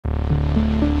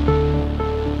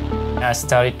I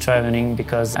started traveling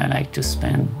because I like to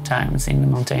spend times in the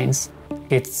mountains.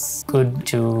 It's good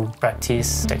to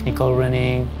practice technical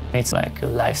running. It's like a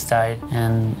lifestyle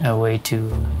and a way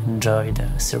to enjoy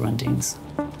the surroundings.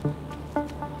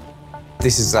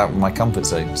 This is out of my comfort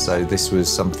zone, so this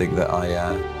was something that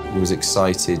I was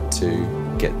excited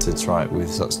to get to try it with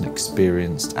such an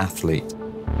experienced athlete.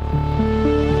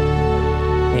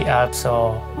 The Alps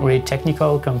are really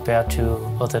technical compared to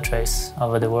other trails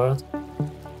over the world.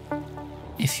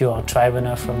 If you are a tri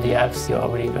runner from the Alps, you are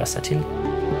really versatile.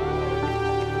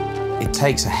 It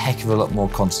takes a heck of a lot more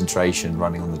concentration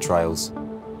running on the trails.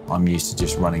 I'm used to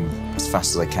just running as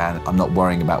fast as I can. I'm not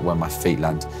worrying about where my feet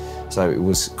land. So it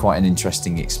was quite an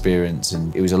interesting experience,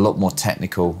 and it was a lot more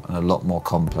technical and a lot more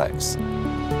complex.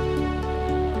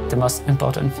 The most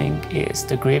important thing is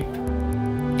the grip.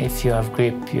 If you have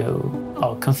grip, you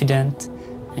are confident,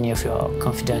 and if you are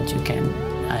confident, you can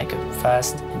hike up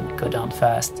fast and go down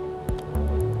fast.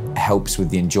 It helps with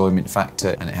the enjoyment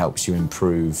factor, and it helps you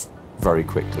improve very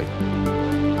quickly.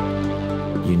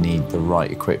 You need the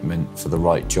right equipment for the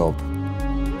right job.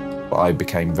 I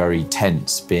became very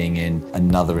tense being in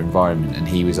another environment, and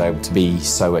he was able to be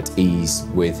so at ease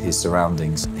with his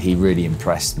surroundings. He really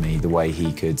impressed me, the way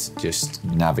he could just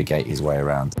navigate his way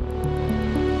around.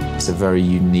 It's a very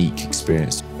unique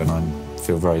experience, and I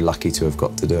feel very lucky to have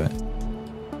got to do it.